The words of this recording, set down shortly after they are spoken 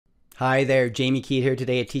Hi there, Jamie Keat here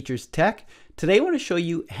today at Teachers Tech. Today I want to show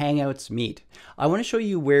you Hangouts Meet. I want to show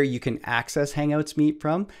you where you can access Hangouts Meet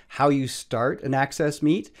from, how you start an Access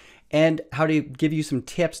Meet, and how to give you some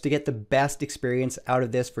tips to get the best experience out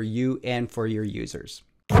of this for you and for your users.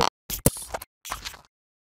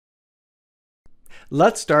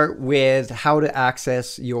 Let's start with how to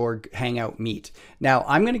access your Hangout Meet. Now,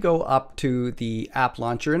 I'm going to go up to the app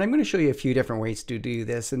launcher and I'm going to show you a few different ways to do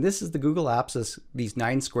this. And this is the Google Apps, these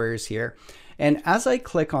 9 squares here. And as I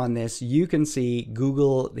click on this, you can see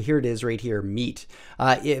Google, here it is right here, Meet.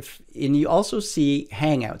 And you also see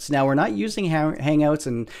Hangouts. Now, we're not using Hangouts,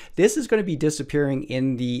 and this is going to be disappearing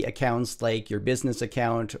in the accounts like your business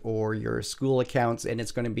account or your school accounts, and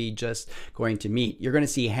it's going to be just going to Meet. You're going to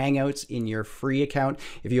see Hangouts in your free account.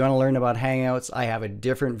 If you want to learn about Hangouts, I have a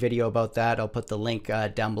different video about that. I'll put the link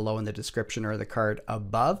down below in the description or the card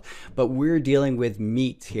above. But we're dealing with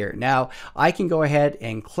Meet here. Now, I can go ahead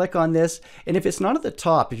and click on this. And if it's not at the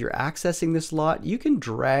top, if you're accessing this lot, you can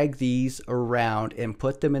drag these around and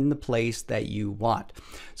put them in the place that you want.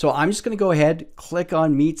 So I'm just going to go ahead, click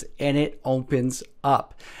on Meets, and it opens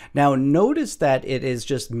up. Now notice that it is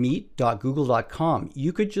just meet.google.com.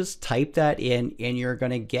 You could just type that in and you're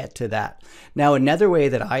going to get to that. Now another way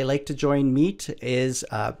that I like to join Meet is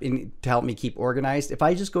to help me keep organized. If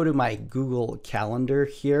I just go to my Google Calendar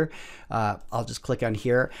here, I'll just click on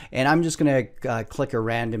here and I'm just going to click a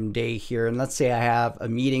random day here. And let's say I have a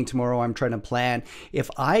meeting tomorrow I'm trying to plan.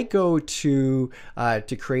 If I go to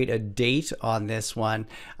create a date on this one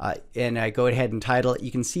and I go ahead and title it,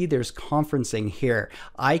 you can see there's conferencing here.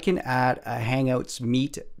 I can add a Hangouts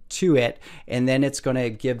Meet to it, and then it's going to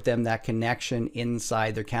give them that connection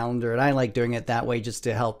inside their calendar. And I like doing it that way just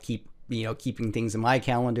to help keep keeping things in my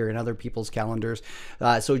calendar and other people's calendars.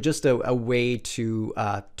 So just a way to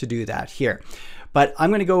do that here. But I'm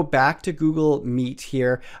going to go back to Google Meet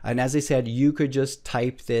here. And as I said, you could just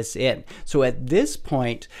type this in. So at this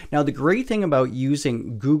point, now the great thing about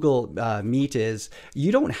using Google Meet is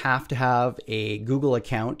you don't have to have a Google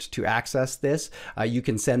account to access this. You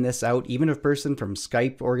can send this out, even a person from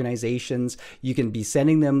Skype organizations. You can be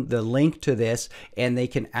sending them the link to this and they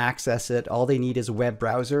can access it. All they need is a web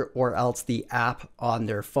browser or else the app on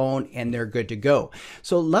their phone and they're good to go.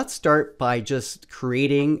 So let's start by just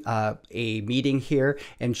creating a meeting here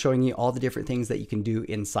and showing you all the different things that you can do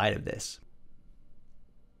inside of this.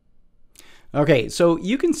 Okay, so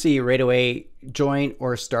you can see right away, join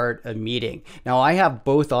or start a meeting. Now I have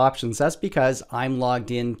both options. That's because I'm logged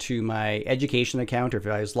into my education account, or if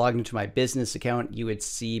I was logged into my business account, you would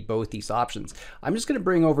see both these options. I'm just going to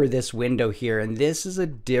bring over this window here, and this is a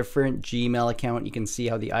different Gmail account. You can see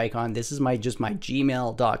how the icon, this is just my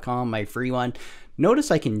gmail.com, my free one.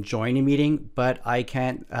 Notice I can join a meeting, but I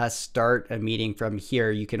can't start a meeting from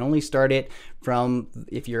here. You can only start it from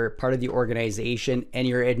if you're part of the organization, and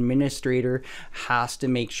your administrator has to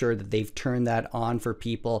make sure that they've turned that on for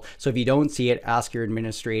people. So if you don't see it, ask your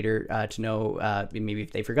administrator to know maybe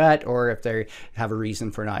if they forgot or if they have a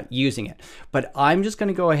reason for not using it. But I'm just going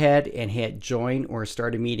to go ahead and hit join or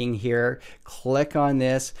start a meeting here. Click on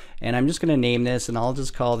this, and I'm just going to name this, and I'll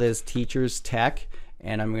just call this Teachers Tech,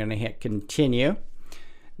 and I'm going to hit continue.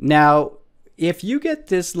 Now, if you get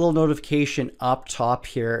this little notification up top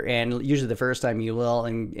here, and usually the first time you will,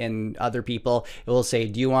 and other people, it will say,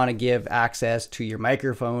 do you want to give access to your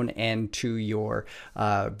microphone and to your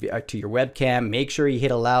webcam? Make sure you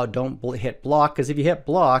hit allow, don't hit block, because if you hit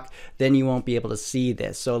block, then you won't be able to see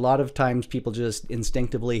this. So a lot of times people just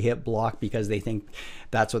instinctively hit block because they think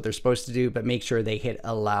that's what they're supposed to do, but make sure they hit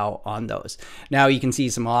allow on those. Now you can see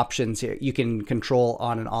some options here. You can control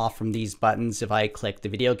on and off from these buttons. If I click the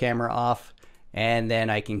video camera off, and then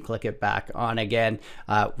I can click it back on again.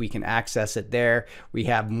 We can access it there. We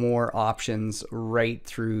have more options right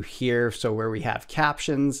through here. So where we have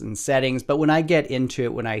captions and settings, but when I get into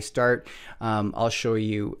it, when I start, I'll show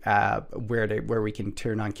you where we can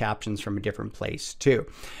turn on captions from a different place too.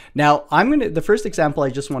 Now the first example I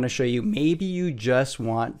just want to show you, maybe you just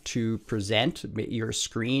want to present your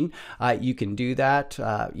screen. You can do that.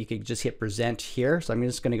 You can just hit present here. So I'm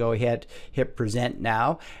just going to go ahead, hit present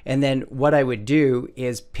now. And then what I would do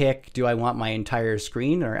is pick, do I want my entire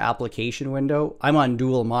screen or application window? I'm on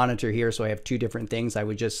dual monitor here, so I have 2 different things. I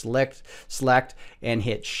would just select and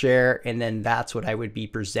hit share, and then that's what I would be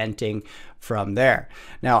presenting from there.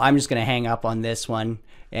 Now I'm just going to hang up on this one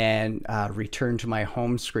and return to my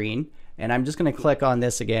home screen. And I'm just going to click on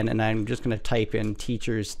this again, and I'm just going to type in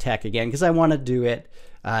teachers tech again because I want to do it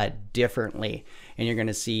differently. And you're going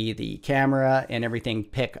to see the camera and everything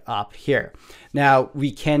pick up here. Now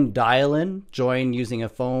we can dial in, join using a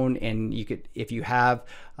phone, and you could, if you have,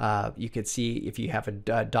 you could see if you have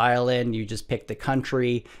a dial in, you just pick the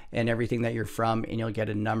country and everything that you're from, and you'll get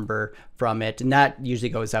a number from it. And that usually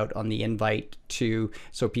goes out on the invite too,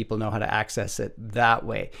 so people know how to access it that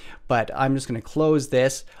way. But I'm just going to close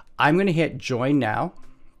this. I'm going to hit join now.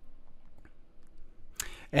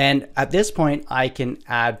 And at this point, I can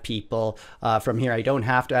add people from here. I don't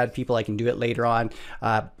have to add people. I can do it later on.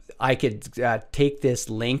 I could take this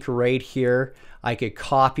link right here. I could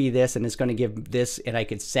copy this, and it's going to give this, and I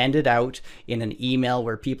could send it out in an email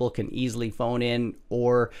where people can easily phone in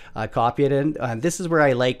or copy it in. This is where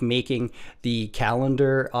I like making the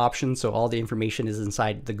calendar option, so all the information is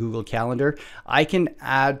inside the Google Calendar. I can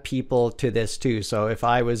add people to this too. So if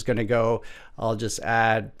I was going to go, I'll just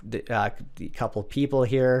add the couple people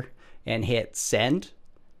here and hit send.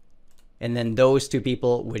 And then those two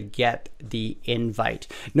people would get the invite.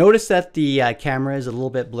 Notice that the camera is a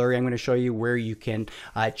little bit blurry. I'm going to show you where you can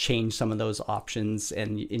change some of those options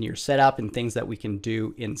and in your setup and things that we can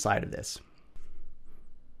do inside of this.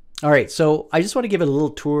 All right, so I just want to give it a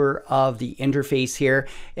little tour of the interface here.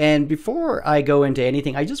 And before I go into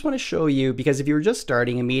anything, I just want to show you, because if you were just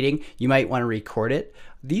starting a meeting, you might want to record it.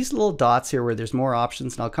 These little dots here where there's more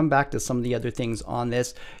options, and I'll come back to some of the other things on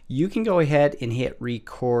this, you can go ahead and hit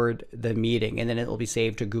record the meeting, and then it will be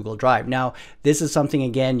saved to Google Drive. Now, this is something,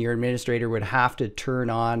 again, your administrator would have to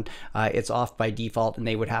turn on. It's off by default, and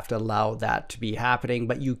they would have to allow that to be happening,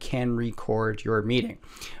 but you can record your meeting.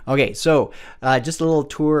 Okay, so just a little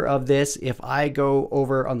tour of this. If I go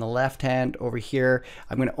over on the left hand over here,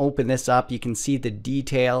 I'm going to open this up. You can see the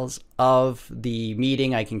details of the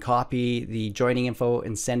meeting. I can copy the joining info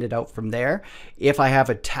and send it out from there. If I have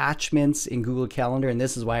attachments in Google Calendar, and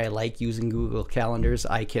this is why I like using Google Calendars,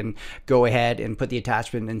 I can go ahead and put the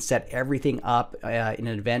attachment and set everything up in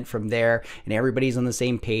an event from there, and everybody's on the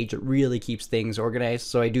same page. It really keeps things organized,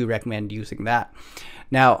 so I do recommend using that.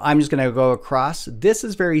 Now, I'm just going to go across. This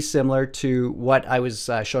is very similar to what I was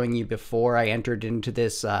showing you before I entered into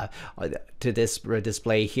this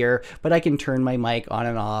display here, but I can turn my mic on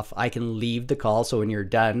and off. I can leave the call, so when you're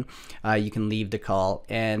done, you can leave the call,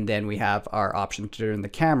 and then we have our option to turn the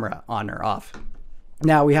camera on or off.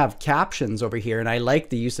 Now we have captions over here, and I like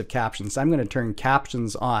the use of captions. So I'm going to turn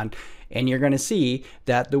captions on, and you're going to see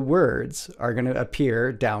that the words are going to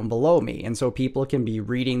appear down below me. And so people can be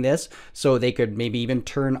reading this, so they could maybe even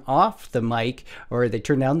turn off the mic, or they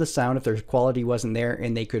turn down the sound if their quality wasn't there,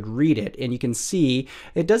 and they could read it. And you can see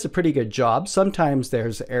it does a pretty good job. Sometimes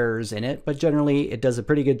there's errors in it, but generally it does a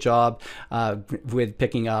pretty good job with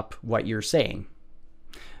picking up what you're saying.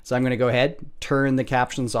 So I'm going to go ahead, turn the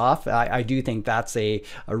captions off. I do think that's a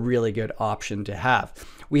really good option to have.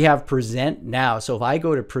 We have present now. So if I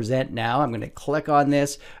go to present now, I'm going to click on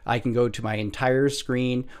this. I can go to my entire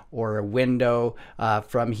screen or a window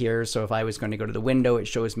from here. So if I was going to go to the window, it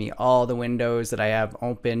shows me all the windows that I have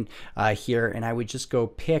open here, and I would just go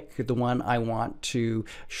pick the one I want to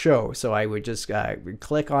show. So I would just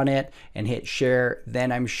click on it and hit share.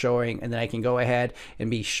 Then I'm showing, and then I can go ahead and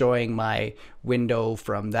be showing my window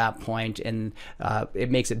from that point, and it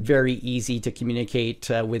makes it very easy to communicate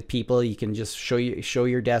with people. You can just show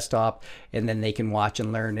your desktop, and then they can watch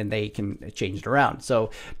and learn, and they can change it around.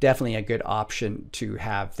 So definitely a good option to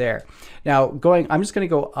have there. Now I'm just going to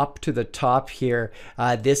go up to the top here.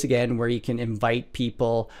 This again, where you can invite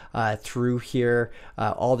people through here,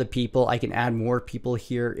 all the people. I can add more people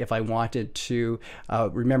here if I wanted to.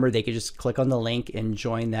 Remember, they could just click on the link and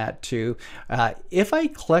join that too. If I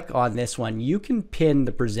click on this one, you can pin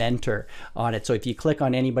the presenter on it. So if you click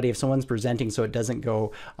on anybody, if someone's presenting so it doesn't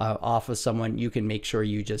go off of someone, you can make sure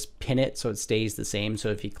you just pin it so it stays the same. So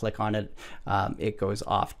if you click on it, it goes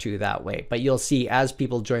off too that way. But you'll see as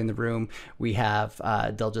people join the room, we have,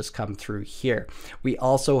 they'll just come through here. We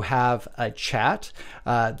also have a chat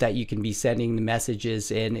that you can be sending the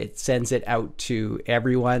messages in. It sends it out to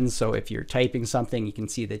everyone. So if you're typing something, you can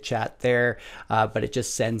see the chat there, but it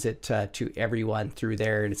just sends it to everyone through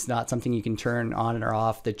there. And it's not something you can turn on or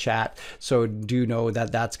off, the chat. So do know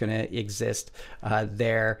that that's going to exist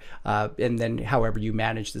there. And then however you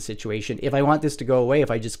manage the situation. If I want this to go away, if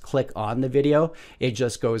I just click on the video, it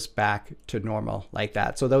just goes back to normal like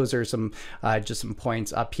that. So those are some just some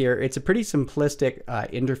points up here. It's a pretty simplistic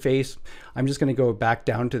interface. I'm just going to go back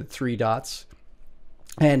down to the three dots.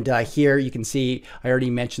 And here you can see, I already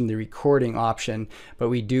mentioned the recording option, but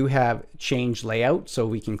we do have change layout. So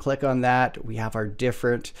we can click on that. We have our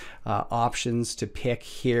different options to pick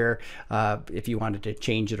here. If you wanted to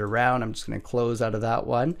change it around, I'm just going to close out of that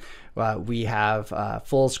one. We have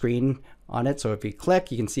full screen on it. So if you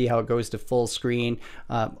click, you can see how it goes to full screen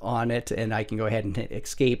on it, and I can go ahead and hit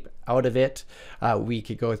escape out of it. We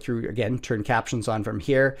could go through again, turn captions on from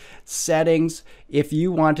here. Settings, if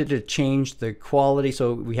you wanted to change the quality,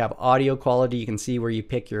 so we have audio quality, you can see where you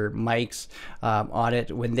pick your mics on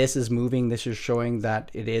it. When this is moving, this is showing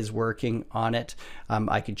that it is working on it.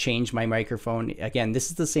 I could change my microphone. Again, this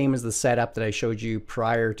is the same as the setup that I showed you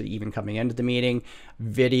prior to even coming into the meeting.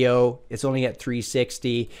 Video, it's only at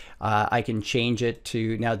 360. I can change it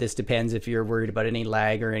to, now this depends if you're worried about any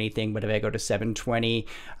lag or anything, but if I go to 720,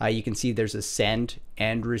 you can see there's a send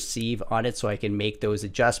and receive on it, so I can make those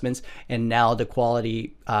adjustments. And now the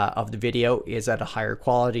quality of the video is at a higher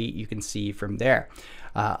quality. You can see from there.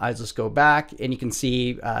 I'll just go back, and you can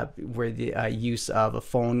see where the use of a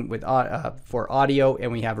phone with for audio,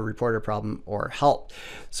 and we have a report a problem or help.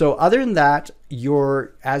 So other than that,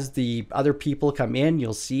 as the other people come in,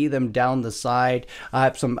 you'll see them down the side.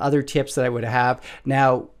 Some other tips that I would have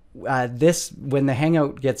now. When the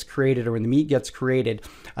Hangout gets created or when the Meet gets created,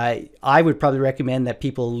 I would probably recommend that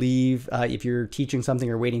people leave if you're teaching something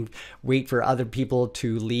or wait for other people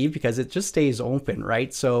to leave, because it just stays open,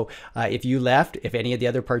 right? So if you left, if any of the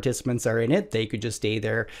other participants are in it, they could just stay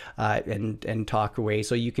there and talk away.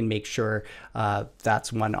 So you can make sure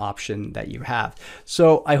that's one option that you have.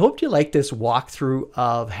 So I hope you like this walkthrough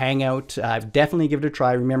of Hangout. Definitely give it a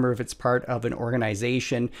try. Remember, if it's part of an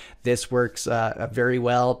organization, this works very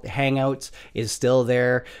well. Hangouts is still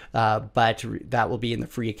there, but that will be in the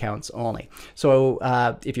free accounts only. So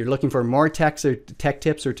if you're looking for more tech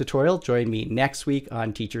tips or tutorial, join me next week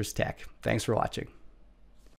on Teachers Tech. Thanks for watching.